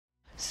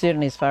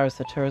Certainly as far as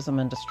the tourism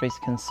industry is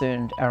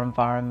concerned, our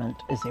environment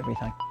is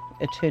everything.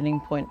 A turning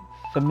point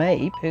for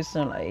me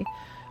personally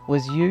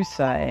was you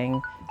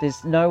saying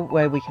there's no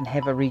way we can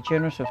have a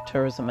regenerative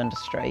tourism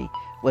industry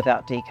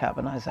without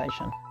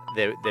decarbonisation.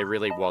 There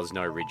really was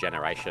no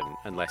regeneration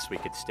unless we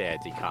could stare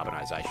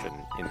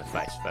decarbonisation in the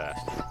face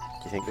first.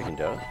 Do you think we can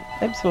do it?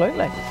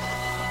 Absolutely.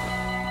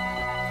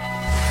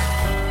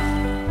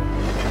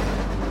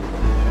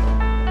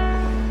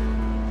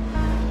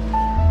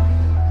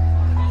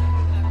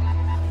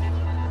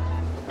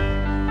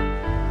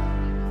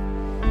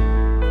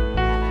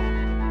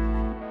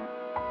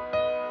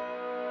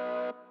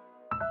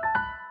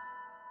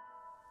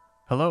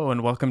 Hello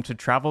and welcome to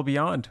Travel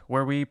Beyond,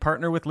 where we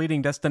partner with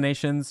leading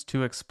destinations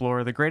to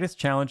explore the greatest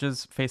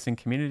challenges facing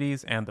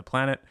communities and the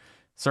planet,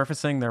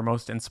 surfacing their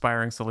most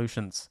inspiring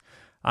solutions.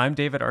 I'm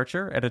David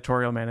Archer,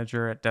 editorial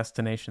manager at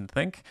Destination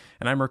Think,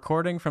 and I'm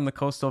recording from the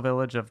coastal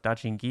village of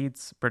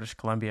Dajingides, British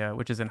Columbia,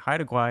 which is in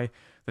Haida Gwaii,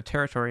 the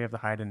territory of the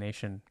Haida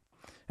Nation.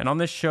 And on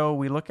this show,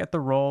 we look at the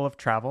role of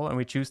travel and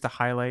we choose to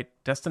highlight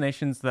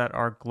destinations that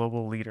are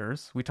global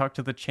leaders. We talk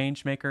to the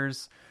change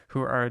makers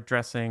who are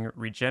addressing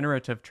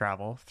regenerative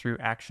travel through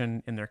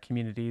action in their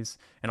communities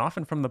and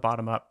often from the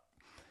bottom up.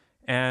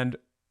 And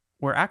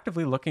we're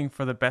actively looking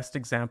for the best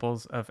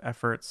examples of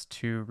efforts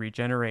to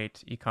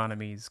regenerate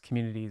economies,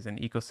 communities, and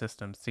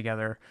ecosystems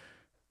together.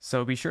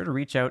 So be sure to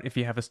reach out if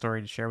you have a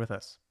story to share with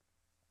us.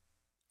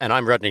 And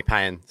I'm Rodney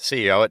Payne,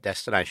 CEO at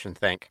Destination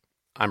Think.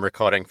 I'm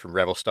recording from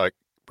Revelstoke,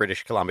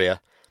 British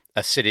Columbia,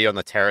 a city on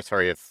the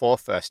territory of 4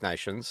 First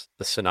Nations,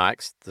 the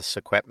Sinixt, the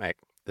Secwepemc,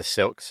 the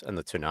Silks, and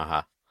the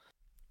Ktunaxa.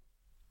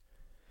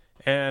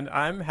 And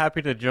I'm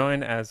happy to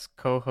join as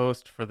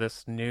co-host for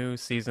this new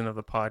season of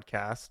the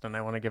podcast. And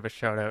I want to give a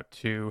shout out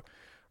to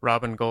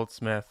Robin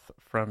Goldsmith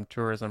from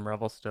Tourism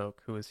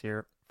Revelstoke, who was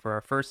here for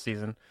our first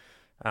season.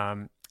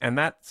 And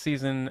that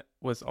season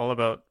was all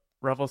about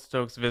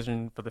Revelstoke's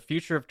vision for the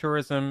future of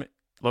tourism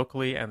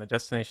locally and the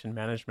destination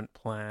management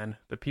plan,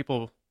 the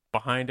people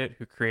behind it,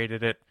 who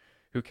created it,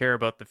 who care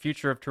about the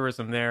future of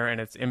tourism there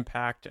and its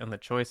impact and the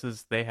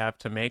choices they have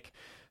to make.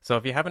 So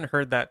if you haven't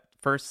heard that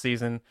first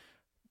season,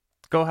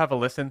 go have a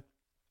listen.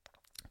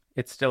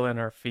 It's still in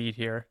our feed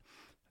here.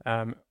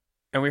 And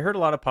we heard a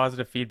lot of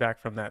positive feedback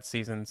from that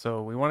season.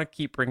 So we want to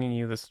keep bringing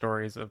you the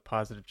stories of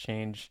positive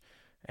change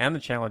and the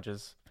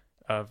challenges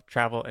of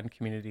travel and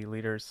community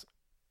leaders.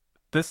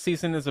 This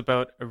season is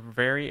about a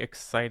very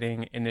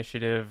exciting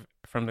initiative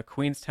from the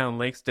Queenstown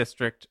Lakes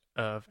district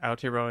of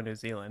Aotearoa, New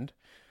Zealand.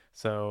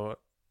 So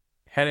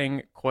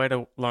heading quite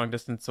a long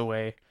distance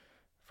away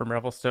from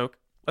Revelstoke.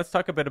 Let's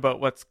talk a bit about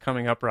what's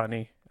coming up,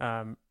 Rodney.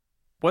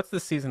 What's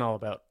this season all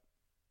about?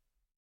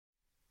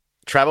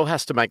 Travel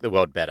has to make the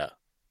world better,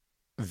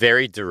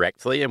 very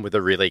directly and with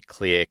a really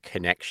clear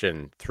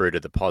connection through to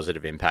the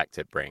positive impact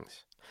it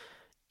brings.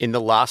 In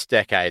the last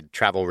decade,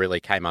 travel really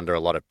came under a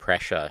lot of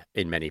pressure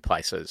in many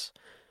places.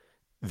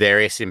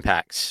 Various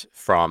impacts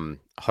from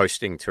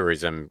hosting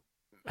tourism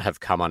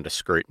have come under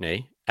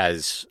scrutiny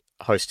as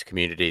host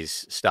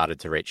communities started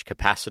to reach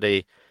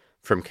capacity,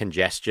 from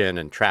congestion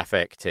and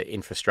traffic to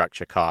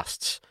infrastructure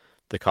costs,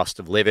 the cost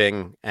of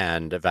living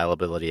and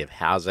availability of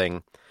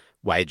housing,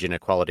 wage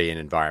inequality and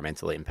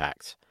environmental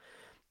impacts.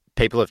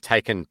 People have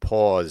taken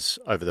pause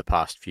over the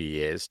past few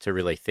years to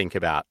really think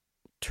about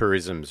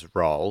tourism's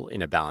role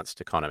in a balanced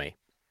economy.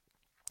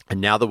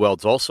 And now the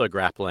world's also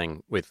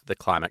grappling with the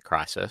climate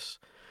crisis,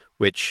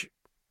 which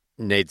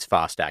needs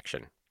fast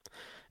action.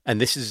 And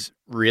this is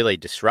really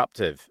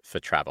disruptive for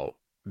travel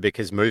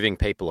because moving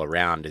people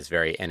around is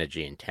very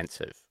energy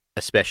intensive,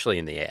 especially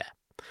in the air.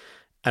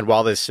 And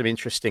while there's some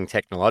interesting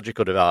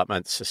technological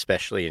developments,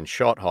 especially in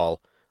short haul,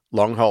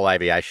 long haul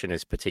aviation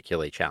is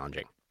particularly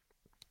challenging.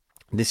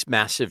 This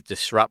massive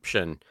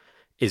disruption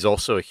is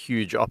also a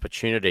huge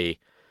opportunity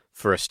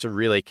for us to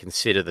really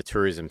consider the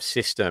tourism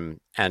system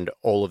and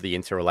all of the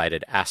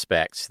interrelated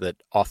aspects that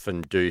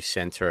often do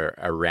center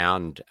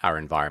around our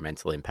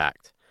environmental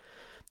impact.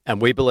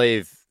 And we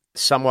believe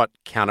somewhat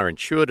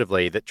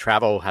counterintuitively that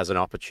travel has an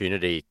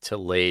opportunity to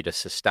lead a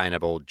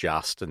sustainable,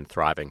 just and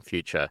thriving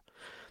future,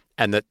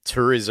 and that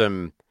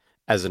tourism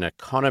as an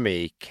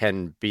economy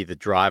can be the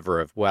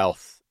driver of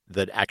wealth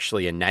that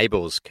actually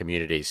enables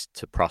communities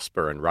to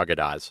prosper and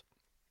ruggedize.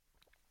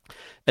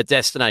 At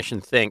Destination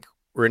Think,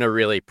 we're in a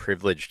really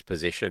privileged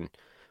position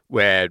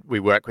where we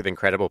work with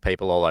incredible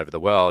people all over the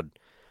world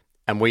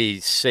and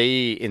we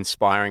see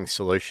inspiring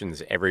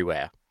solutions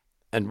everywhere.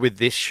 And with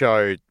this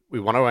show, we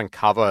want to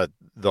uncover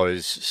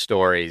those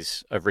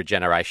stories of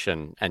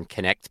regeneration and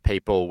connect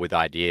people with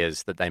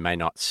ideas that they may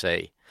not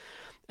see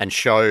and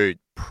show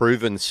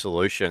proven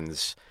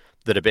solutions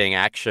that are being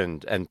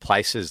actioned and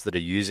places that are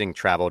using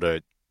travel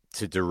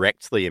to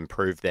directly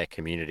improve their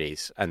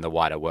communities and the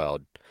wider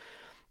world,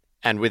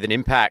 and with an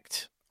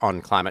impact on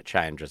climate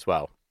change as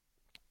well.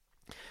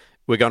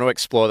 We're going to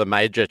explore the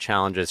major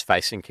challenges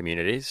facing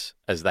communities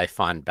as they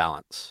find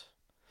balance.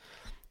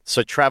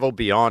 So Travel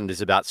Beyond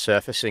is about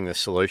surfacing the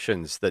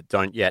solutions that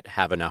don't yet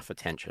have enough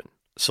attention.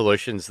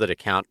 solutions that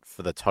account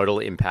for the total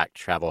impact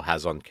travel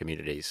has on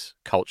communities,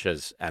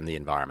 cultures, and the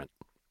environment.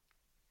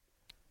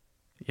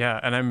 Yeah,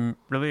 and I'm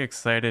really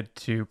excited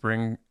to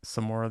bring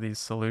some more of these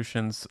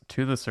solutions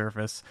to the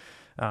surface.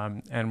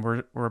 And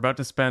we're about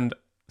to spend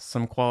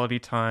some quality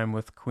time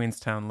with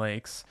Queenstown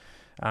Lakes.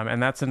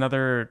 And that's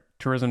another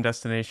tourism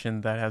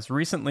destination that has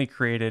recently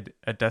created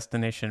a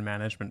destination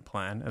management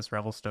plan, as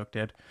Revelstoke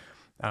did,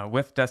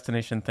 with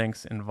Destination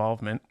Think's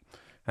involvement.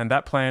 And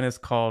that plan is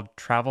called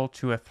Travel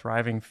to a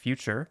Thriving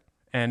Future.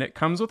 And it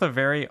comes with a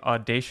very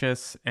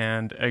audacious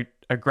and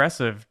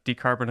aggressive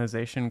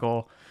decarbonization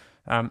goal.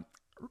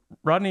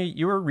 Rodney,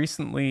 you were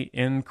recently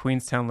in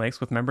Queenstown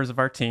Lakes with members of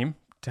our team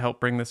to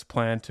help bring this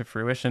plan to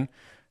fruition.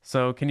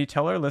 So can you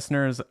tell our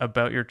listeners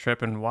about your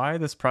trip and why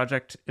this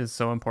project is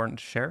so important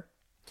to share?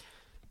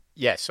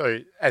 Yeah, so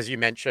as you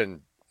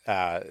mentioned,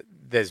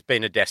 there's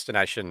been a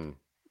destination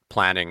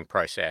planning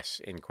process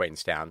in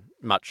Queenstown,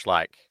 much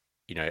like,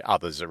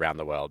 others around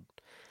the world.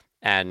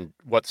 And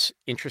what's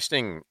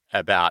interesting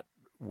about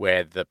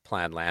where the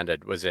plan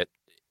landed was it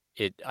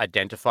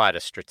identified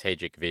a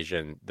strategic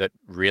vision that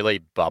really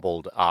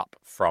bubbled up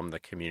from the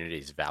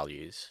community's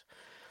values.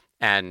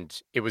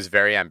 And it was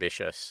very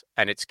ambitious,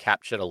 and it's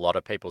captured a lot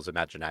of people's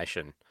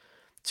imagination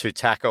to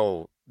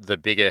tackle the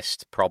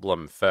biggest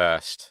problem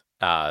first,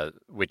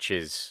 which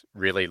is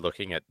really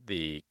looking at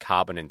the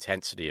carbon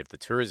intensity of the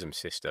tourism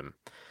system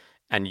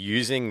and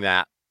using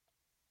that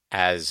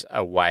as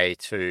a way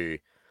to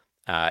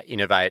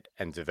innovate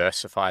and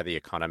diversify the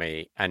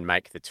economy and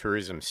make the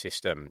tourism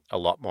system a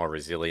lot more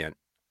resilient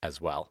as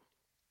well.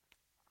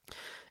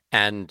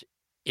 And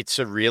it's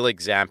a real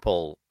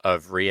example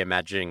of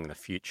reimagining the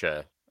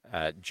future.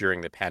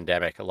 During the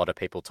pandemic, a lot of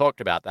people talked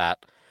about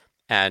that,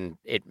 and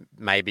it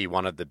may be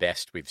one of the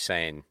best we've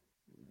seen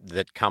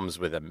that comes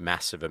with a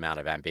massive amount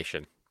of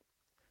ambition.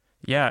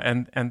 Yeah,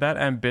 and that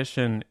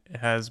ambition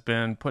has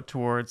been put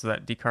towards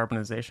that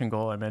decarbonization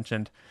goal I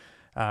mentioned.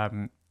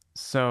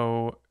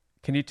 So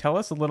can you tell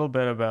us a little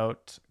bit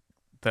about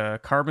the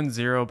carbon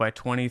zero by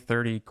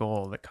 2030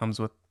 goal that comes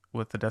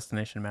with the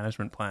destination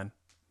management plan?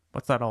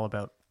 What's that all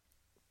about?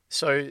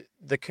 So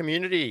the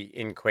community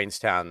in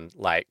Queenstown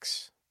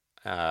Lakes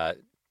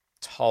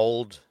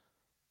told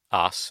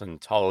us and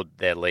told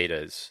their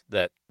leaders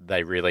that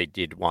they really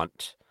did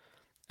want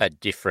a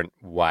different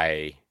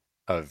way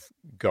of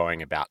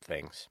going about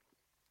things.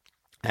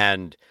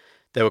 And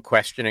they were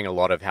questioning a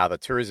lot of how the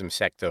tourism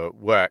sector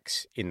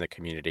works in the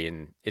community,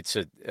 and it's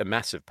a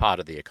massive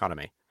part of the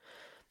economy.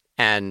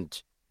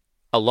 And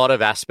a lot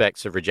of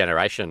aspects of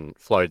regeneration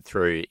flowed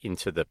through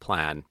into the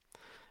plan,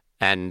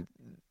 and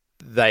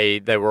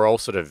they were all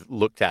sort of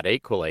looked at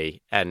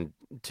equally. And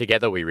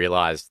together we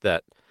realized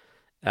that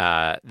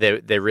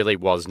there really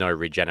was no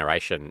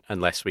regeneration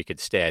unless we could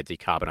stare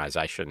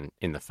decarbonisation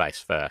in the face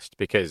first,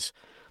 because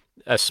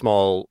a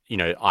small,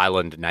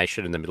 island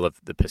nation in the middle of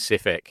the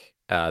Pacific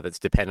that's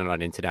dependent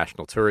on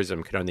international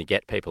tourism could only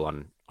get people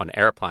on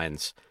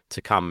airplanes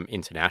to come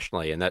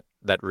internationally, and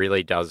that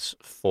really does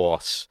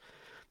force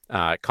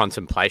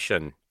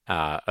contemplation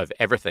of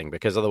everything,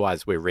 because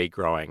otherwise we're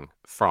regrowing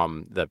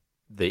from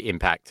the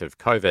impact of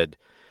COVID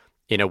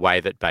in a way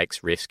that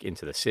bakes risk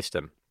into the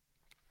system.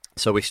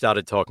 So we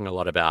started talking a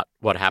lot about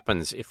what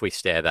happens if we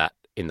stare that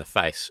in the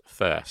face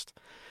first.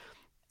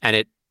 And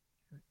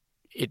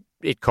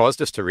it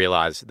caused us to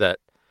realize that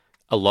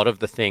a lot of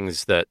the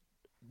things that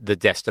the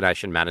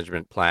destination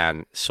management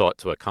plan sought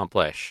to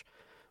accomplish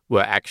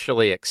were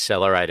actually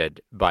accelerated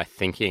by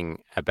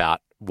thinking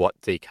about what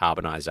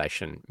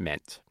decarbonisation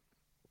meant.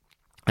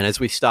 And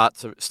as we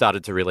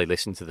started to really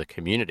listen to the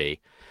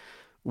community,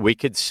 we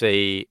could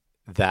see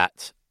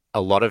that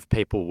a lot of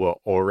people were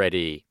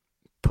already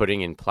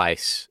putting in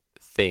place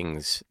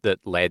things that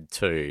led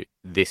to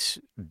this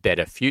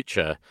better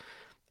future.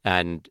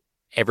 And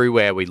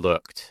everywhere we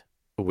looked,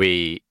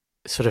 we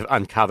sort of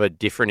uncovered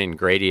different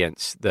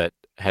ingredients that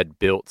had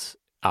built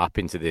up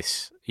into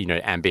this,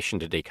 ambition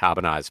to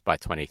decarbonize by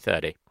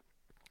 2030.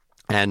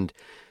 And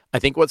I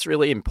think what's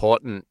really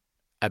important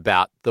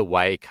about the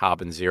way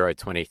Carbon Zero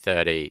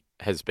 2030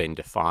 has been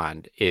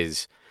defined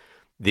is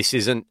this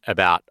isn't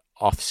about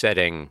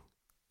offsetting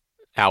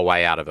our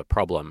way out of a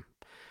problem.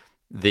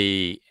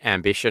 The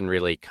ambition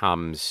really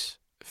comes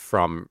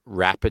from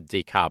rapid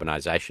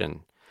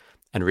decarbonisation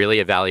and really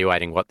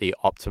evaluating what the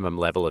optimum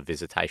level of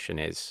visitation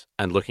is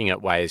and looking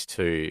at ways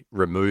to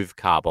remove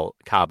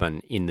carbon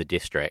in the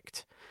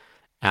district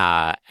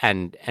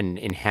and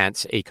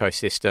enhance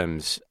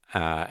ecosystems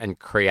and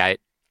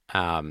create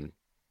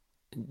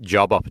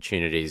job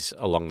opportunities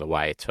along the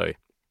way too.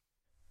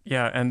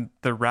 Yeah, and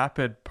the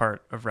rapid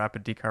part of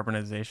rapid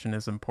decarbonization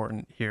is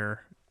important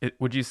here.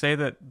 Would you say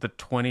that the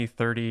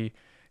 2030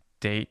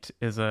 date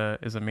is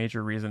a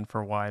major reason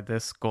for why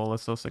this goal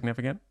is so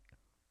significant?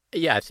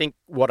 Yeah, I think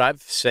what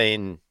I've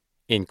seen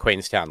in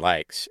Queenstown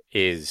Lakes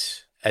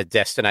is a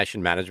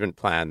destination management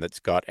plan that's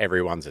got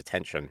everyone's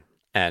attention,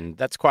 and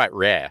that's quite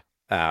rare.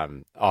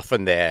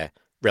 Often they're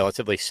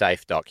relatively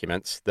safe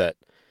documents that,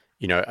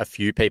 a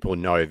few people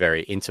know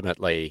very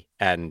intimately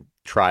and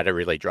try to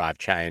really drive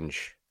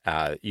change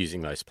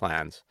using those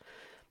plans.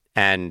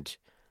 And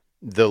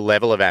the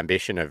level of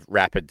ambition of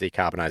rapid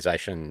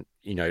decarbonisation,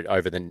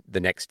 over the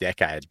next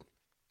decade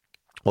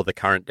or the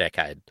current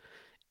decade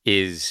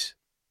is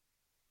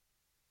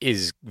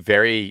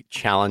very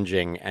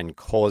challenging and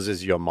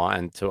causes your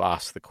mind to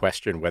ask the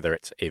question whether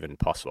it's even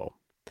possible.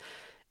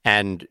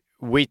 And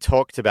we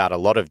talked about a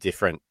lot of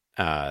different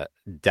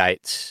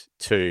dates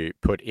to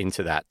put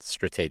into that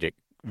strategic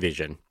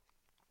vision.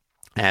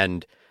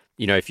 And,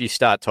 if you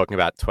start talking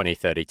about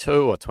 2032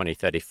 or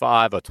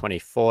 2035 or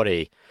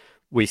 2040,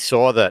 we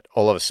saw that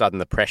all of a sudden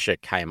the pressure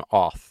came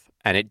off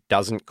and it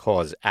doesn't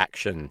cause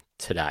action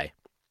today.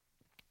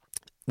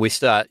 We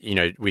start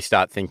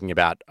thinking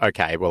about,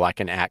 okay, well, I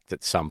can act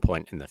at some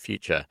point in the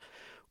future,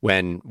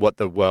 when what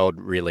the world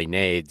really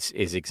needs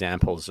is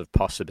examples of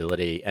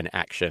possibility and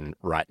action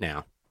right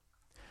now.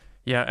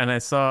 Yeah, and I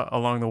saw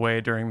along the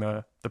way during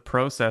the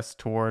process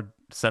toward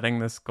setting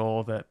this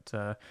goal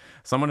that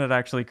someone had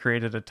actually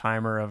created a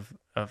timer of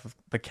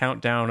the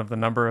countdown of the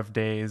number of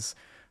days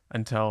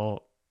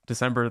until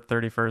December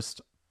 31st,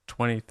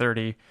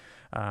 2030,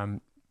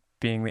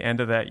 being the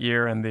end of that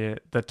year and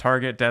the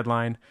target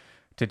deadline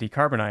to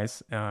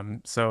decarbonize.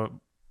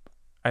 So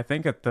I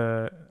think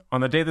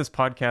on the day this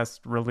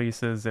podcast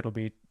releases, it'll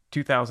be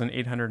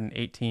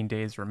 2,818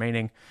 days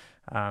remaining.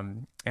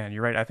 And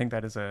you're right, I think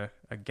that is a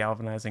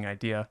galvanizing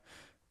idea.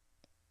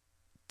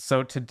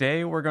 So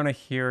today we're going to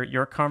hear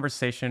your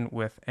conversation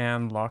with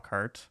Anne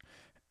Lockhart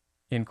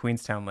in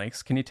Queenstown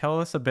Lakes. Can you tell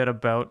us a bit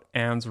about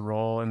Anne's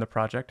role in the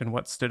project and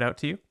what stood out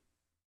to you?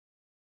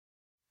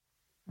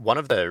 One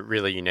of the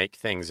really unique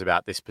things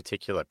about this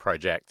particular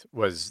project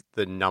was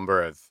the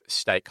number of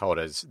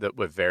stakeholders that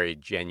were very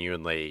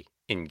genuinely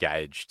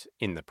engaged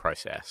in the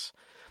process.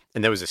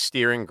 And there was a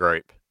steering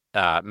group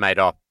made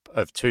up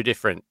of two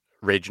different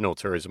regional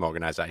tourism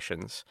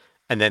organisations,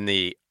 and then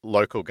the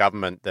local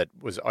government that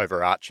was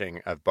overarching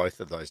of both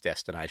of those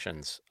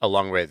destinations,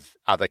 along with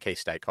other key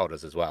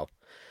stakeholders as well.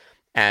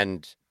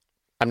 And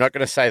I'm not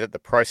going to say that the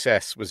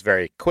process was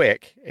very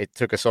quick. It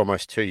took us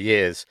almost 2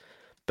 years,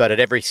 but at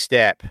every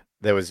step,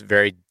 there was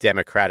very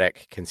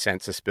democratic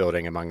consensus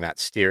building among that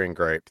steering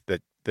group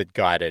that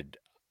guided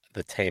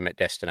the team at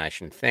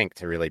Destination Think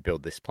to really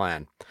build this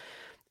plan.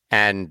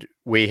 And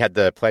we had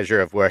the pleasure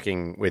of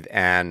working with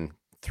Anne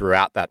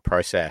throughout that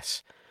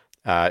process.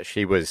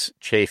 She was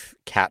chief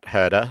cat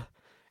herder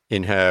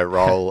in her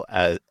role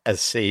as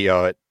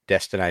CEO at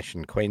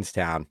Destination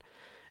Queenstown,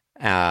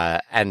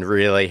 and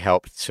really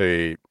helped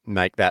to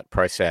make that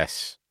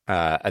process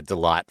a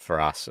delight for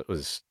us. It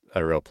was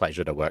a real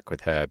pleasure to work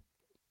with her,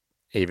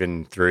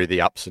 even through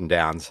the ups and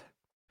downs.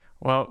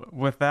 Well,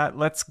 with that,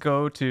 let's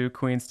go to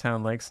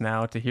Queenstown Lakes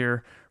now to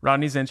hear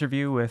Rodney's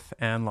interview with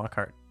Anne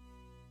Lockhart.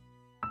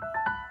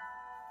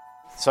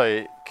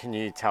 So can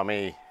you tell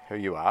me who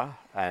you are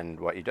and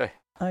what you do?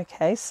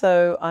 Okay,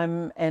 so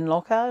I'm Anne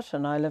Lockhart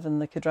and I live in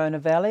the Cardrona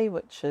Valley,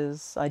 which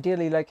is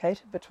ideally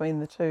located between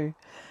the two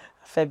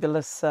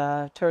fabulous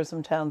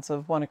tourism towns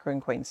of Wanaka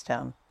and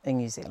Queenstown in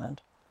New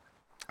Zealand.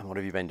 And what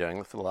have you been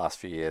doing for the last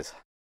few years?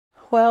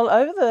 Well,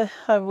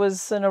 I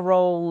was in a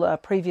role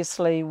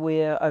previously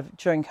where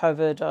during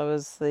COVID I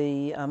was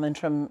the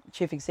interim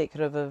chief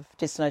executive of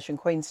Destination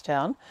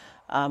Queenstown,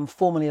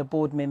 formerly a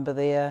board member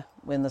there.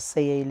 When the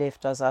CE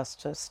left, I was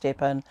asked to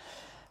step in.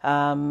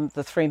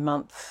 The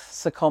 3-month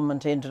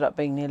secondment ended up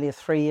being nearly a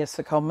 3-year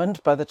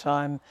secondment by the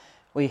time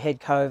we had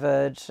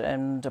COVID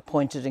and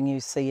appointed a new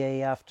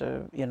CE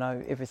after,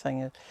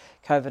 everything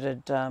COVID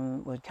had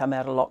come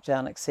out of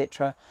lockdown,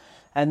 etc.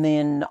 And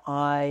then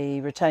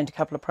I retained a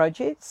couple of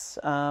projects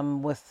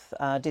with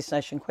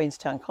Destination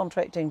Queenstown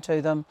contracting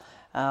to them,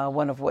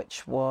 one of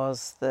which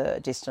was the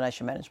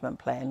Destination Management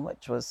Plan,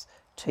 which was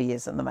 2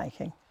 years in the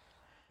making.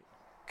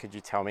 Could you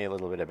tell me a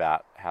little bit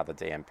about how the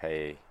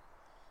DMP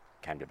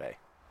came to be?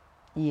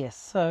 Yes,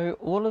 so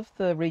all of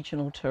the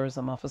regional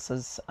tourism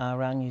offices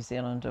around New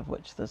Zealand, of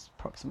which there's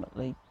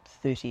approximately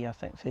 30, I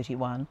think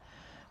 31,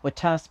 were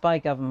tasked by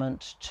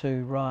government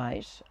to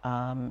write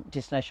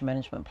destination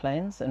management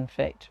plans, in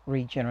fact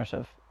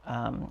regenerative,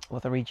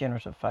 with a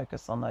regenerative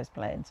focus on those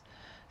plans.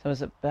 So it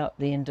was about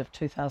the end of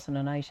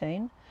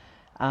 2018.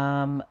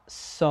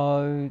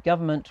 So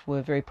government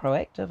were very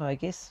proactive, I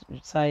guess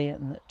you'd say,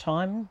 in the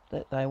time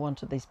that they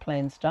wanted these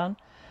plans done.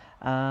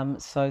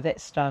 So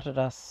that started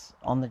us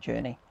on the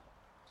journey.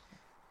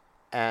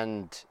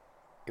 And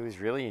it was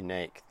really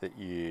unique that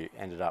you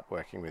ended up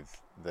working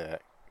with the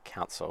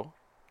council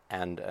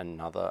and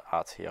another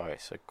RTO,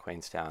 so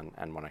Queenstown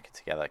and Wanaka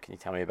together. Can you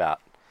tell me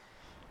about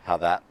how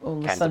that all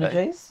the came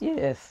synergies? To be?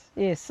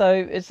 Yes. So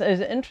it's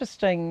an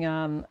interesting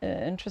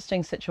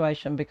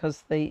situation,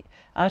 because the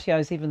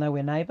RTOs, even though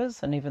we're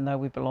neighbours and even though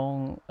we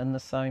belong in the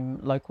same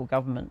local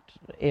government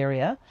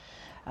area,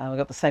 we've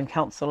got the same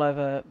council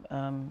over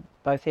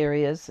both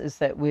areas, is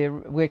that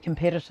we're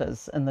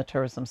competitors in the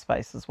tourism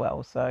space as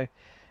well. So,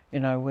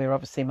 we're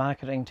obviously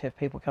marketing to have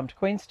people come to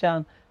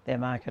Queenstown, their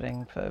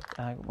marketing for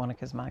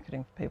Wanaka's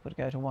marketing for people to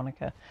go to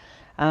Wanaka.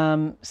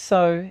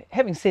 So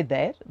having said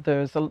that,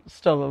 there's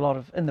still a lot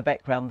of, in the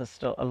background, there's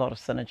still a lot of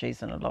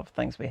synergies and a lot of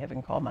things we have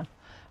in common.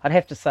 I'd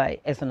have to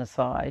say, as an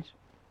aside,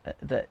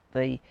 that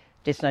the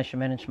destination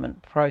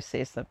management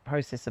process, the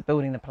process of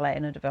building the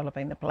plan and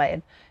developing the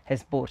plan,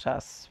 has brought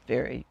us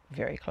very,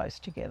 very close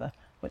together,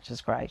 which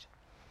is great.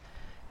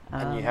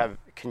 And you have,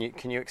 can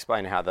you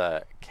explain how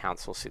the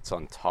council sits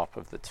on top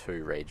of the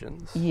two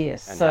regions?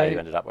 Yes. And so, how you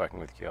ended up working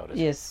with Kyoto?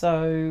 Yes.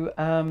 So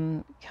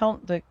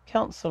the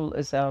council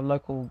is our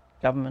local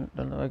government,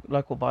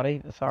 local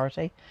body,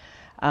 authority.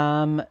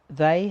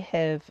 They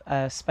have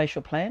a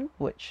spatial plan,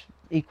 which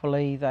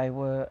equally they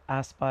were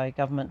asked by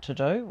government to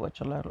do, which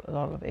a lot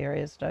of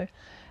areas do.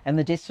 And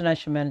the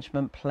destination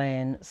management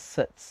plan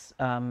sits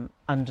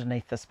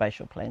underneath the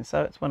spatial plan.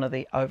 So it's one of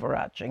the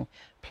overarching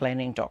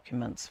planning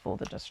documents for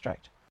the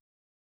district.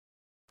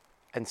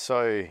 And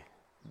so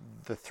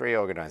the three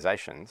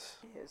organisations,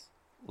 Yes.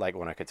 Lake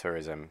Wanaka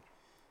Tourism,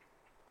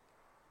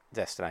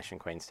 Destination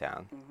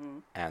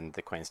Queenstown, and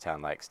the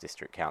Queenstown Lakes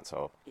District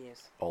Council,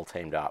 Yes. all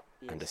teamed up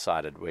and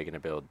decided we're going to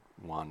build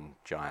one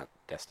giant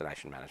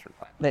destination management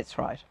plan. That's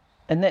right.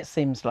 And that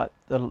seems like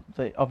the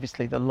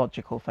obviously the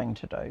logical thing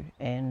to do.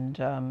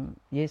 And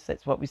yes,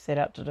 that's what we set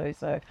out to do.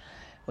 So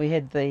we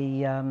had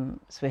we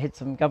had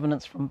some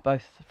governance from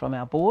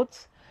our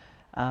boards.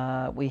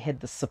 We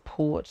had the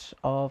support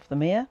of the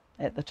mayor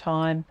at the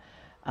time,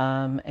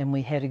 and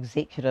we had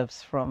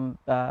executives from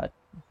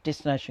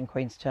Destination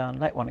Queenstown,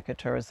 Lake Wanaka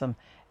Tourism,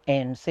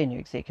 and senior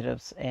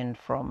executives, and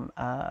from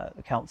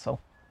the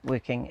council,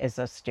 working as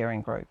a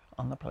steering group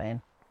on the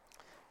plan.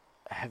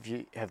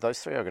 Have those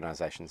three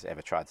organisations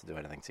ever tried to do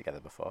anything together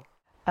before?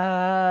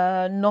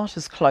 Not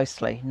as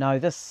closely. No,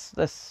 this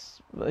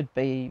would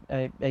be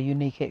a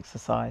unique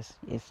exercise.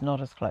 Yes,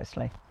 not as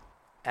closely.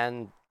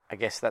 And I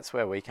guess that's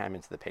where we came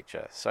into the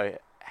picture. So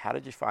how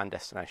did you find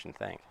Destination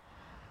Think?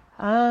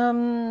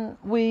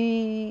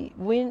 We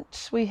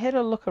had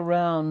a look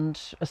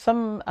around.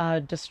 Some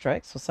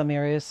districts or some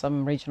areas,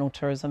 some regional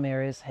tourism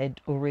areas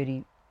had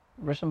already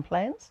written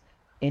plans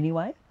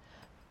anyway,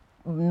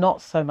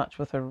 not so much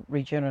with a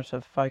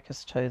regenerative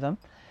focus to them.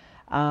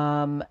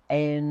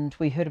 And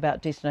we heard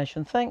about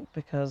Destination Think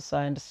because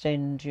I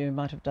understand you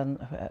might have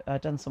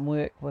done some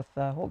work with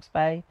Hawke's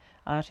Bay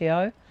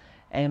RTO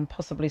and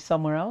possibly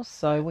somewhere else.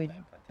 So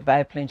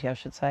Bay of Plenty, I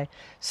should say.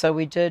 So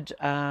we did,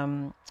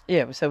 so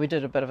we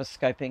did a bit of a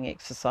scoping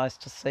exercise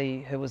to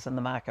see who was in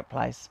the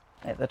marketplace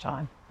at the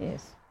time.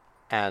 Yes.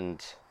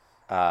 And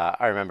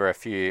I remember a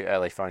few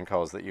early phone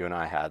calls that you and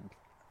I had.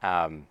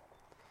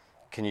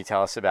 Can you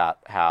tell us about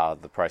how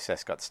the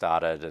process got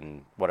started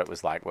and what it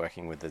was like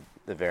working with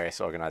the various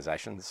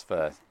organisations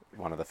for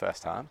one of the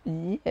first time?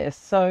 Yes,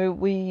 so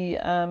we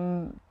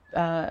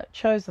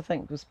chose, I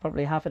think, it was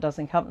probably half a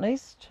dozen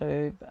companies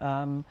to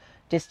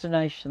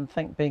Destination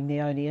Think being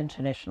the only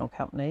international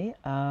company.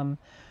 The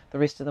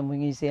rest of them were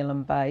New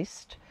Zealand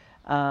based,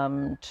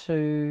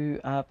 to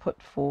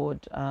put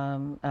forward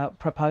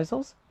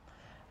proposals.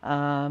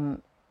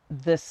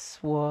 This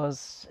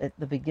was at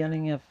the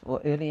beginning of, or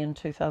early in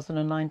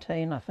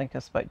 2019. I think I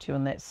spoke to you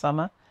in that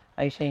summer,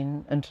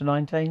 18 into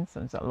 19,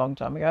 so it's a long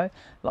time ago.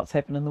 Lots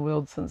happened in the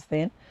world since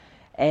then.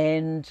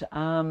 And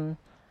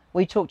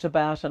we talked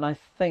about, and I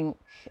think,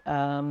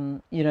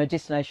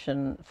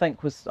 Destination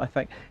Think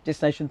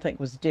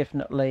was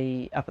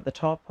definitely up at the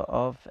top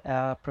of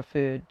our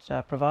preferred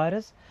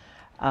providers.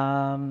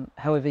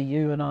 However,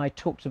 you and I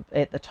talked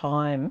at the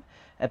time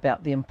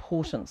about the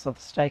importance of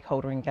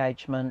stakeholder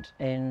engagement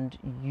and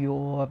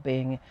your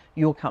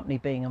company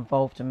being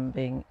involved and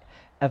being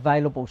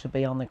available to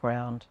be on the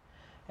ground.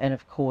 And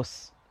of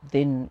course,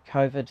 then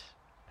COVID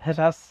hit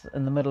us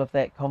in the middle of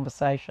that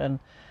conversation.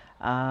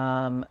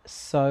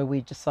 So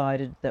we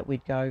decided that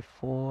we'd go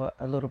for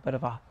a little bit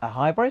of a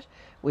hybrid,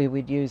 where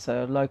we'd use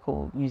a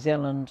local New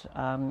Zealand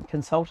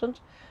consultant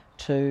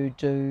to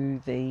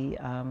do the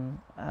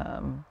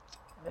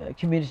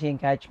community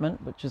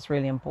engagement, which is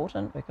really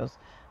important because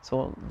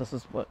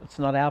it's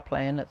not our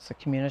plan, it's a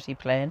community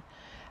plan,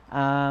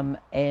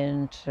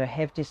 and to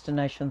have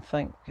Destination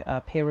Think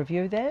peer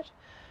review that.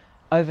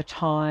 Over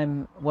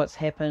time, what's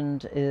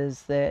happened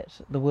is that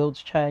the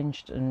world's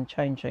changed, and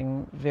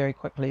changing very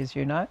quickly, as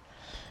you know,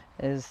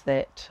 is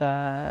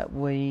that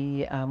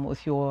we,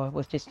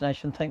 with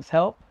Destination Think's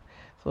help,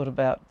 thought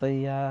about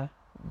the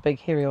big,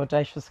 hairy,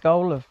 audacious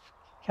goal of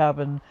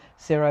carbon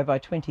zero by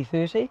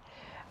 2030.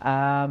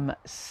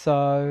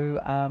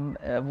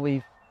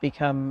 We've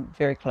become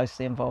very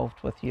closely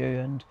involved with you,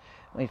 and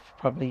we've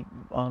probably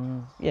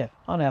on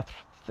our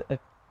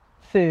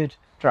third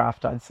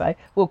draft, I'd say.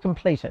 We'll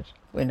complete it.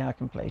 We're now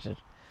completed.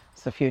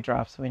 So a few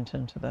drafts went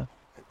into the...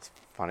 It's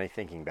funny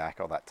thinking back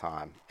all that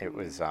time. It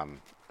was a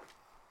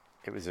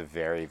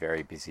very,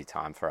 very busy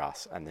time for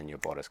us, and then your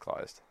borders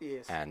closed.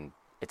 Yes. And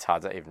it's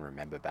hard to even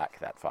remember back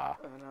that far.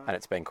 I know. And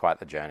it's been quite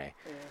the journey.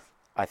 Yes.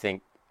 I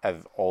think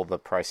of all the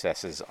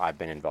processes I've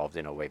been involved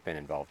in or we've been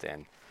involved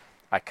in,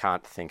 I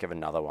can't think of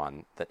another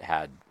one that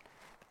had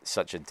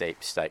such a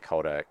deep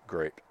stakeholder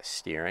group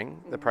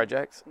steering the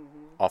project,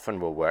 often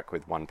we'll work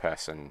with one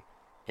person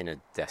in a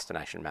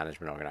destination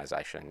management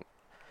organisation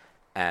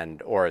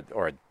or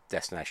a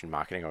destination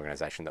marketing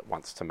organisation that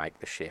wants to make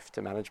the shift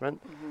to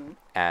management.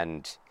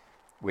 And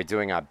we're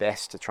doing our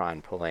best to try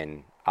and pull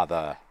in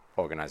other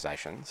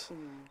organisations,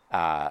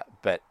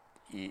 but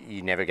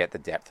you never get the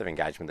depth of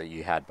engagement that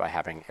you had by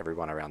having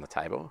everyone around the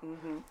table.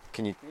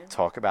 Can you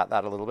talk about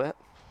that a little bit?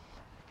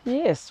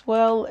 Yes,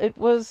 well, it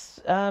was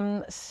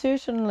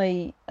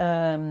certainly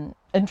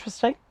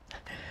interesting.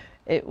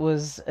 It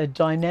was a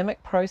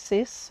dynamic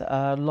process.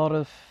 A lot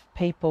of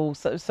people,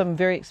 so some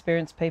very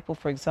experienced people.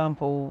 For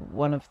example,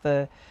 one of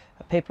the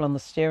people on the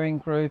steering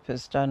group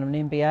has done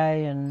an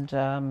MBA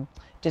in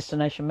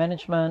destination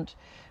management.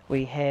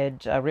 We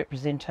had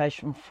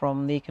representation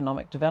from the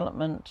Economic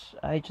Development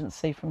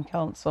Agency from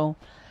Council.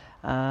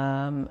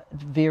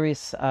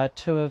 Various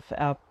two of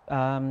our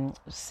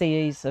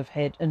CEs have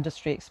had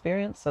industry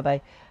experience, so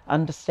they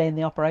understand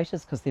the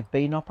operators because they've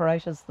been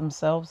operators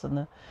themselves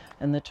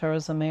in the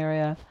tourism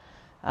area.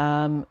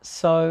 And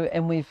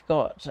we've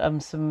got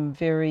some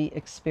very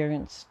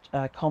experienced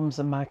comms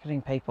and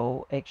marketing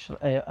people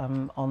actually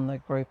on the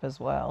group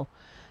as well.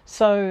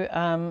 So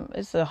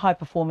it's a high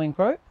performing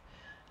group.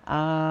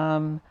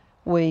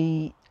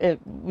 We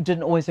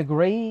didn't always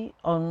agree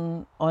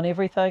on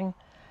everything.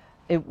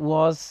 It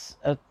was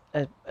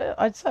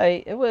I'd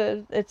say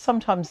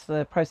sometimes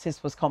the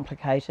process was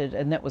complicated,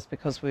 and that was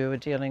because we were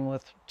dealing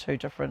with two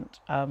different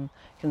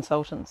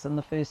consultants in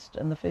the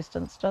first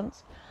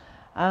instance.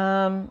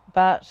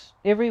 But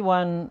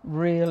everyone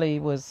really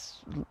was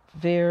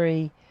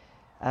very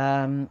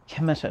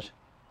committed.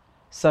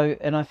 So,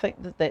 and I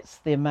think that's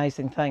the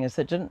amazing thing, is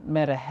it didn't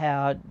matter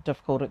how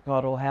difficult it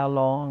got or how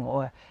long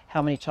or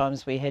how many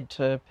times we had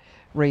to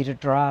read a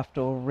draft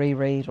or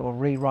reread or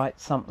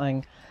rewrite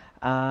something,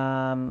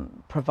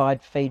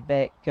 provide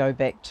feedback, go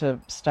back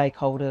to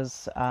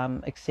stakeholders,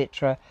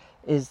 etc.,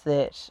 is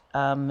that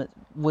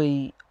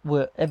we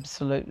were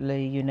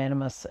absolutely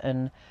unanimous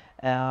in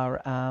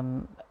our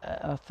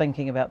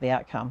thinking about the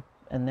outcome,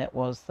 and that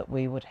was that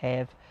we would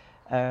have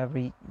a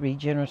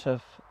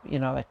regenerative,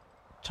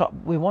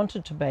 we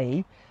wanted to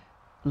be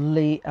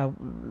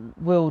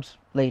world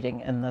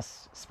leading in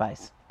this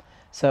space.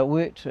 So it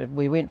worked.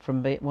 We went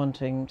from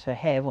wanting to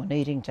have or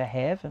needing to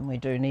have, and we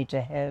do need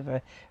to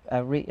have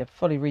a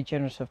fully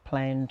regenerative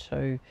plan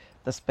to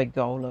this big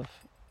goal of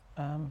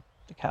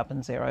the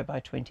carbon zero by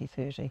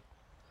 2030.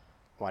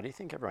 Why do you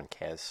think everyone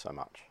cares so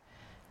much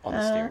on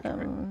the steering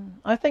committee?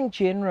 I think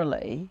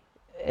generally,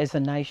 as a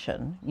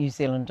nation, New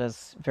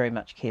Zealanders very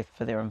much care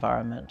for their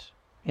environment.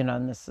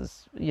 And this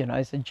is,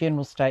 as a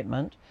general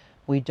statement,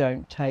 we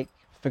don't take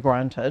for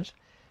granted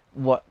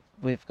what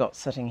we've got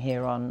sitting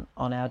here on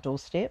our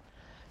doorstep.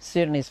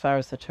 Certainly as far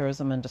as the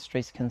tourism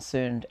industry is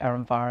concerned, our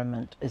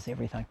environment is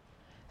everything.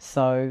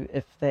 So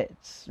if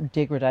that's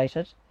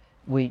degraded,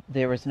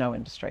 there is no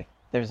industry.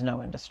 There is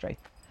no industry.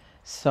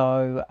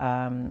 So,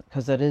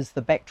 because it is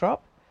the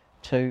backdrop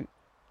to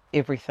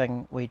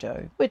everything we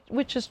do,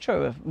 which is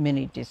true of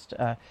many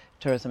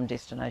tourism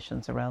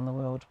destinations around the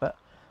world, but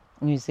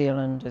New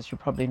Zealand, as you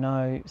probably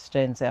know,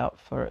 stands out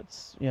for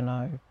its,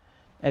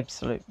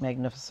 absolute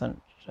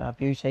magnificent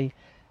beauty.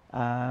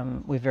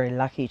 We're very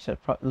lucky to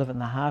live in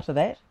the heart of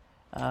that,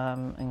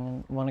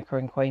 in Wanaka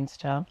and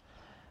Queenstown.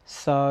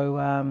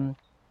 So,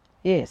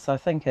 yes, I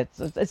think it's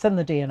in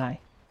the DNA.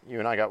 You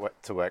and I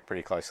got to work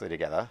pretty closely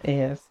together.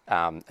 Yes.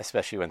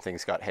 Especially when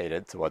things got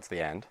heated towards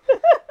the end.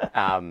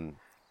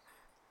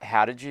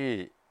 How did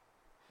you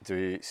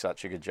do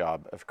such a good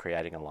job of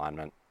creating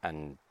alignment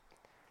and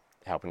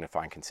helping to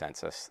find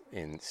consensus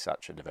in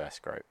such a diverse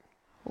group?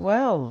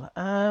 Well,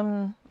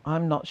 I'm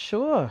not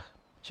sure.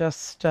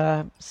 Just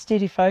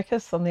steady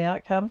focus on the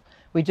outcome.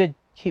 We did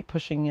keep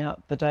pushing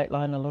out the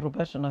dateline a little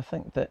bit, and I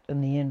think that in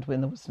the end,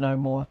 when there was no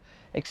more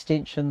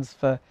extensions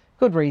for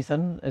good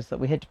reason, is that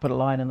we had to put a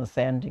line in the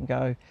sand and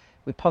go,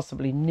 we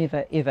possibly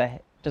never, ever,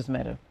 doesn't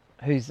matter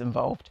who's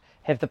involved,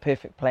 have the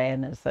perfect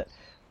plan. Is that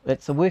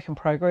it's a work in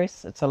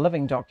progress, it's a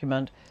living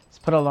document, let's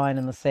put a line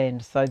in the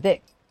sand. So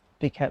that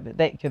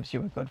gives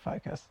you a good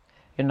focus,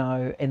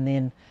 and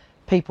then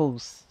people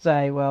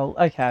say, well,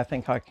 okay, I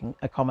think I can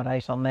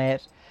accommodate on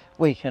that.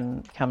 We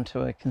can come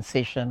to a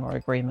concession or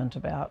agreement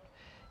about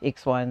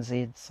X, Y, and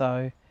Z.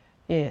 So,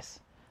 yes,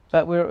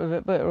 but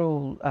we're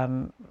all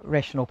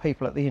rational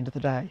people at the end of the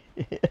day.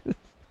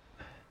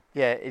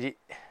 Yeah,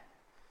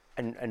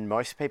 and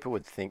most people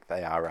would think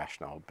they are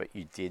rational, but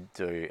you did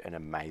do an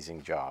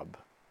amazing job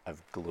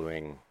of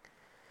gluing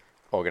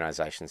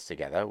organisations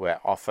together, where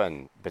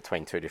often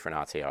between two different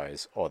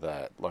RTOs or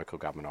the local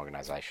government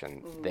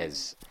organisation,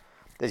 there's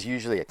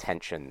usually a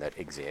tension that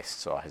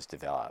exists or has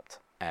developed.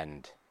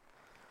 And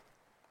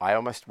I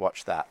almost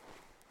watched that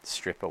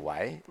strip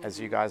away as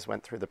you guys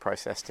went through the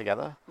process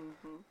together,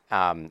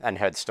 and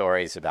heard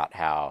stories about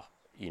how,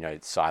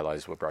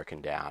 silos were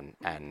broken down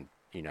and,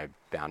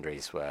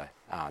 boundaries were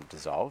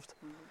dissolved.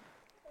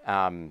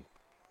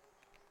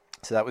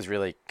 So that was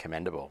really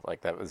commendable.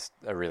 Like, that was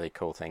a really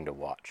cool thing to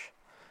watch.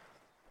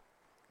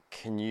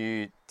 Can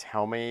you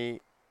tell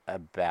me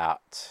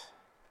about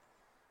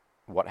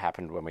what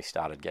happened when we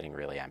started getting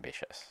really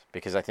ambitious?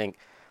 Because I think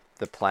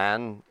the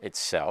plan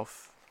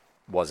itself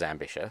was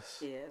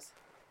ambitious. Yes.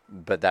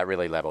 But that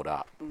really leveled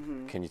up.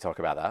 Mm-hmm. Can you talk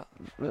about that?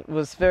 It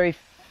was very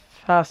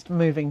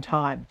fast-moving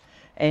time,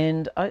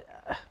 and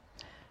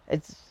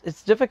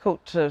it's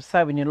difficult to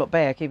say when you look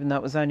back, even though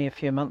it was only a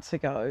few months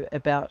ago,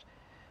 about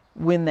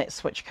when that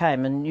switch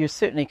came. And you're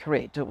certainly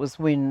correct. It was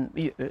when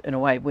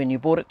you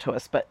brought it to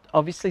us, but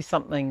obviously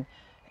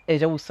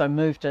it also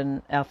moved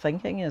in our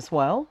thinking as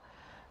well.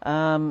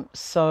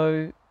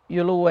 So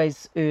you'll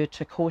always err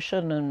to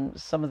caution in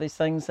some of these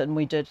things, and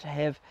we did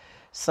have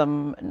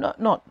some,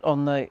 not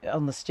on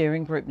the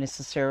steering group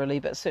necessarily,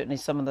 but certainly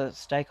some of the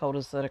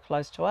stakeholders that are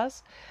close to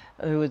us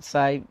who would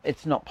say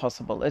it's not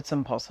possible, it's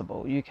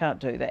impossible, you can't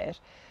do that.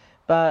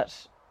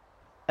 But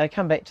I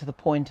come back to the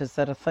point is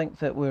that I think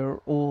that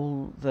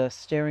the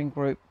steering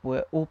group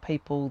were all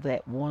people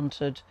that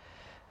wanted,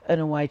 in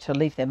a way, to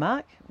leave their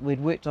mark.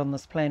 We'd worked on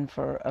this plan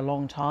for a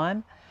long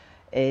time.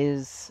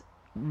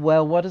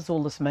 Well, what does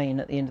all this mean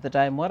at the end of the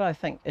day? And what I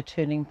think a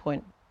turning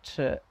point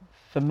for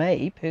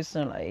me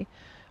personally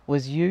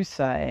was you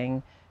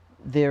saying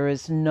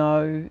there's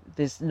no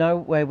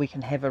way we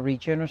can have a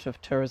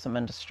regenerative tourism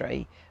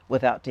industry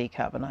without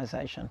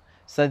decarbonisation.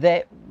 So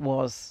that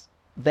was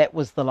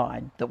the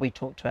line that we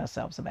talked to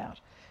ourselves about,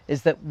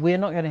 is that we're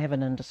not going to have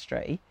an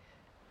industry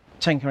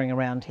tinkering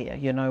around here.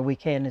 We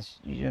can, as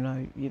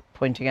you're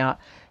pointing out,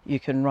 you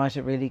can write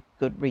a really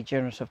good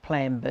regenerative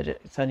plan, but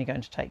it's only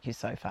going to take you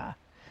so far.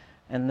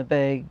 And the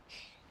big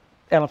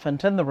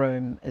elephant in the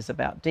room is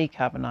about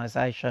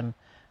decarbonisation,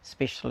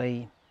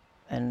 especially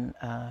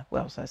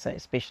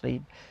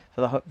especially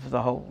for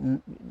the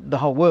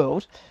whole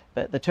world,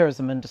 but the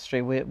tourism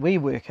industry we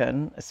work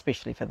in,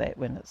 especially for that,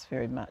 when it's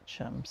very much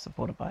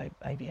supported by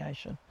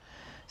aviation.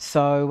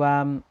 So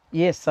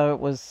so it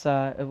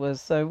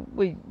was. So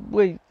we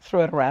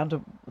threw it around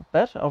a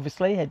bit.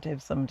 Obviously, had to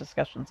have some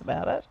discussions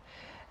about it,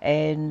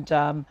 and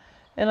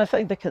I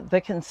think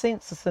the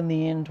consensus in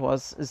the end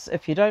is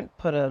if you don't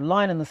put a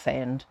line in the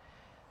sand,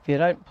 if you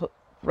don't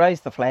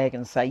raise the flag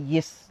and say,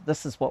 yes,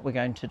 this is what we're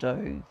going to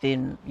do,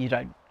 then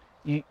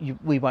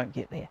we won't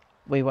get there.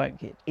 We won't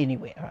get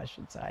anywhere, I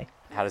should say.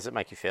 How does it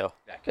make you feel?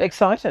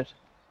 Excited.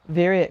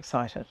 Very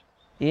excited.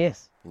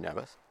 Yes.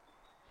 Nervous?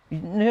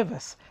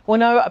 Nervous. Well,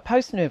 no,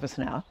 post-nervous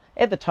now.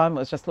 At the time, it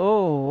was just,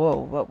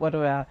 what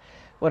are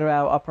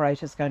our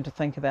operators going to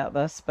think about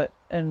this? But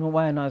in a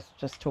way, and I was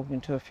just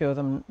talking to a few of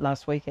them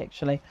last week,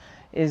 actually,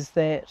 is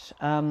that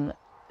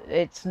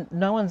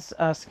no one's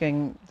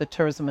asking the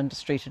tourism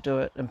industry to do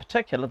it in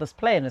particular. This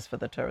plan is for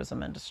the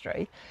tourism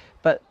industry,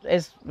 but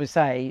as we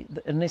say,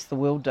 unless the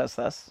world does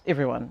this,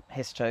 everyone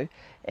has to.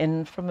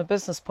 And from a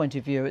business point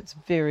of view, it's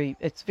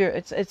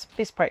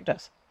best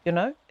practice.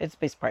 It's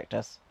best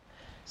practice.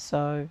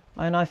 So,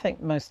 and I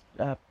think most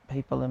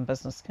people in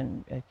business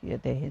can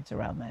get their heads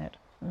around that.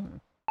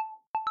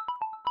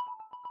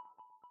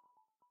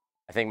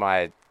 I think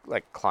my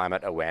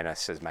climate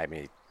awareness has made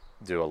me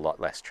do a lot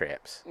less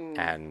trips,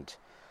 and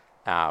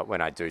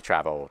when I do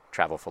travel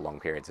for long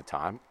periods of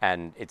time.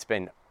 And it's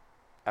been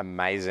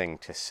amazing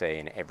to see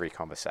in every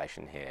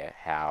conversation here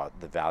how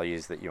the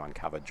values that you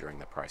uncovered during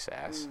the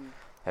process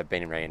have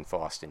been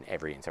reinforced in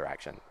every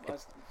interaction. I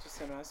was just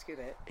going to ask you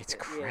that. It's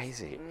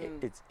crazy.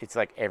 Yes. It's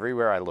like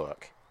everywhere I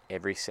look,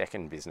 every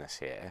second business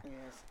here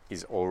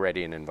is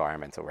already an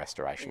environmental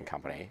restoration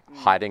company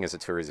hiding as a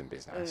tourism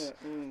business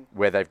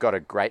where they've got a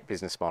great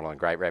business model and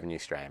great revenue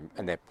stream,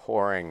 and they're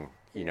pouring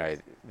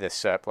the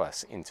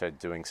surplus into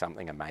doing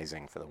something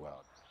amazing for the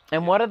world.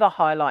 And what are the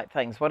highlight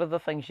things? What are the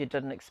things you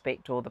didn't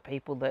expect, or the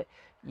people that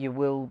you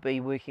will be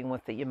working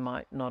with that you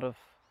might not have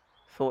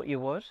thought you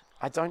would?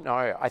 I don't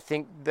know. I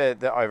think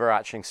the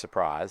overarching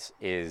surprise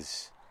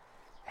is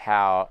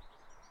how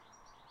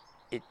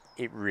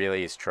it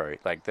really is true.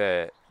 Like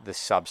the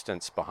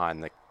substance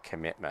behind the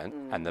commitment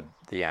and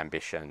the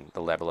ambition,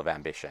 the level of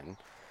ambition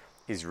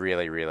is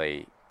really,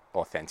 really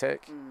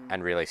authentic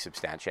and really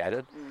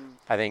substantiated.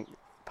 I think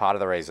part of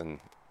the reason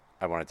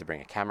I wanted to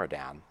bring a camera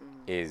down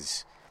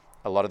is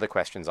a lot of the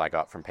questions I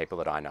got from people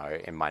that I know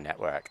in my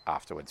network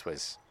afterwards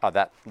was, oh,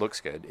 that looks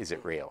good. Is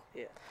it real?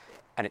 Yeah.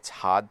 And it's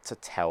hard to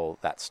tell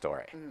that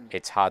story.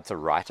 It's hard to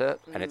write it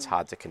and it's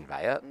hard to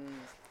convey it.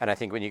 And I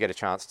think when you get a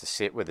chance to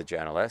sit with a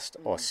journalist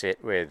or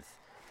sit with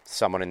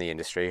someone in the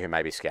industry who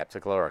may be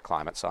skeptical or a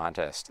climate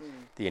scientist,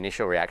 the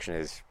initial reaction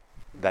is,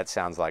 that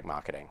sounds like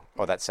marketing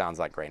or that sounds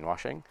like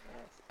greenwashing.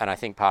 And I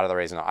think part of the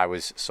reason I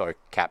was so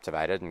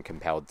captivated and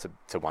compelled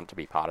to want to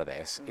be part of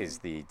this is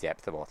the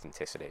depth of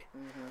authenticity.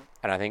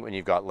 And I think when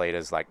you've got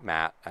leaders like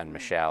Matt and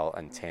Michelle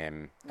and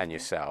Tim and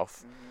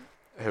yourself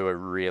who are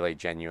really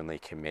genuinely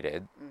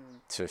committed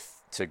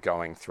to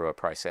going through a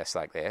process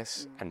like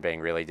this and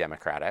being really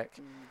democratic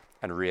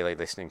and really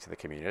listening to the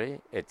community,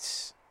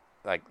 it's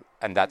like,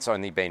 and that's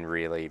only been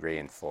really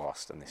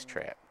reinforced in this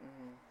trip.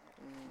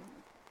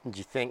 Do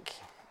you think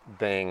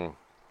being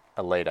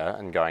a leader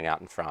and going out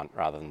in front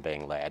rather than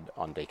being led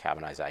on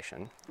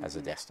decarbonisation as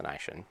a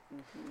destination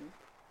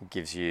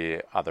gives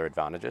you other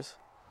advantages?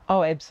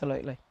 Oh,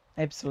 absolutely.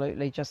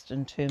 Absolutely. Just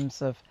in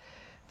terms of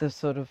the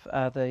sort of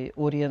the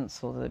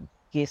audience or the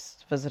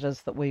guest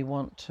visitors that we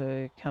want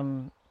to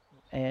come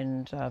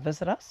and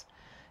visit us,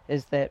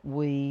 is that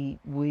we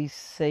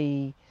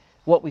see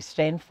what we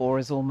stand for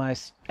is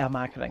almost our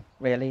marketing,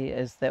 really,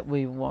 is that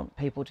we want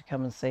people to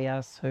come and see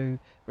us who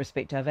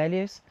respect our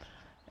values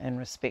and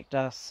respect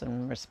us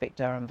and respect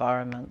our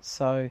environment.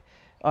 So,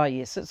 oh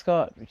yes, it's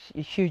got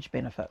huge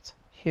benefits,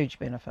 huge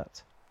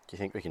benefits. Do you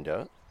think we can do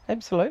it?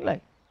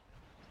 Absolutely.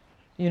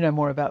 You know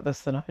more about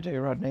this than I do,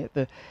 Rodney,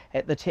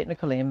 at the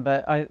technical end,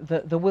 but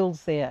the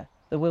will's there.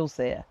 The will's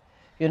there.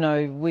 You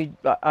know,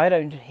 I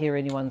don't hear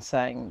anyone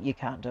saying you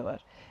can't do it.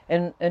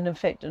 And in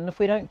fact, and if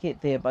we don't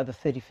get there by the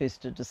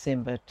 31st of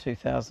December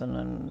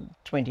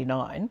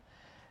 2029,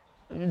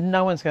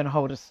 no one's going to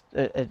hold us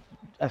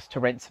to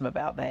ransom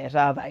about that,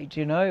 are they? Do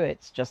you know?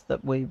 It's just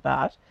that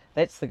but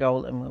that's the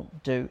goal, and we'll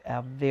do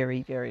our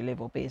very, very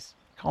level best,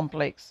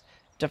 complex,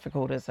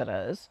 difficult as it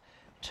is,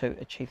 to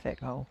achieve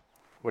that goal.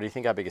 What do you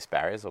think our biggest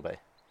barriers will be?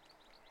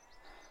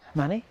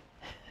 Money.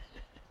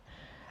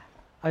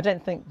 I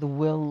don't think the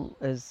will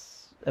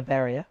is a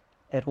barrier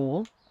at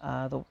all.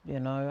 I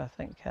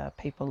think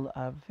people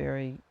are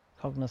very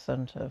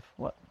cognizant of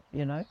what,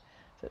 that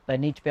they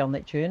need to be on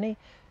that journey.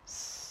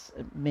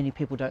 Many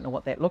people don't know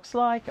what that looks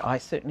like. I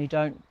certainly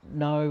don't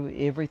know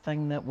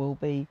everything that will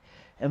be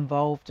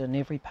involved in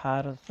every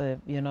part of the,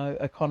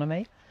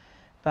 economy.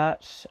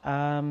 But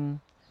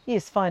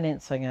yes,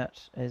 financing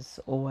it is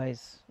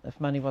always, if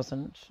money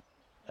wasn't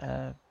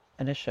an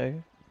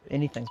issue,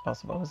 anything's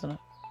possible, isn't it?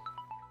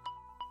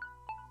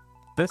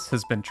 This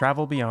has been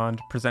Travel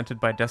Beyond,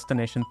 presented by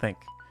Destination Think.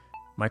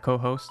 My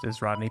co-host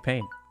is Rodney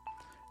Payne.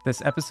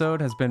 This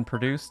episode has been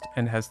produced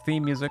and has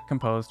theme music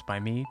composed by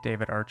me,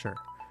 David Archer.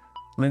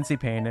 Lindsay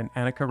Payne and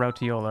Annika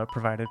Rautiola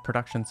provided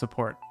production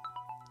support.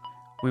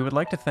 We would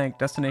like to thank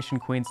Destination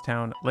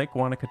Queenstown, Lake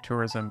Wanaka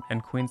Tourism,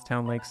 and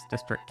Queenstown Lakes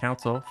District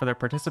Council for their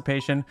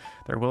participation,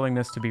 their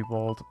willingness to be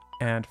bold,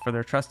 and for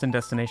their trust in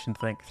Destination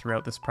Think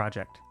throughout this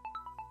project.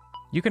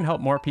 You can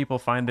help more people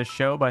find this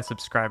show by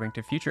subscribing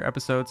to future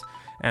episodes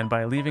and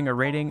by leaving a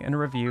rating and a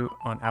review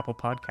on Apple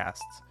Podcasts.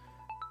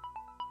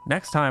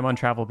 Next time on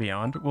Travel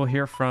Beyond, we'll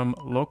hear from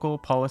local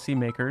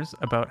policymakers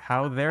about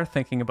how they're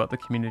thinking about the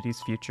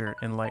community's future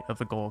in light of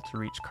the goal to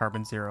reach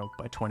carbon zero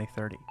by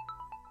 2030.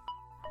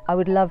 I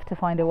would love to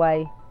find a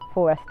way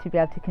for us to be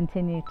able to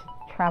continue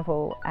to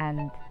travel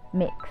and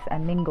mix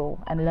and mingle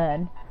and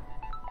learn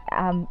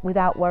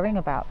without worrying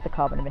about the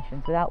carbon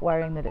emissions, without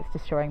worrying that it's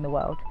destroying the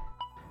world.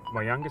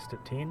 My youngest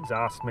at 10's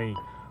asked me,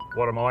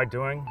 what am I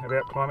doing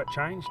about climate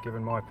change,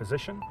 given my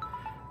position,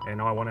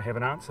 and I want to have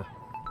an answer.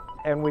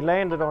 And we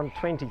landed on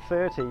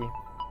 2030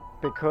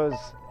 because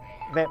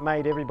that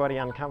made everybody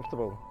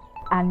uncomfortable.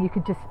 And you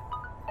could just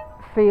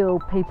feel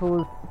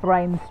people's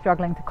brains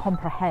struggling to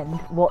comprehend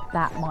what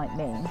that might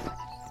mean.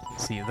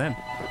 See you then.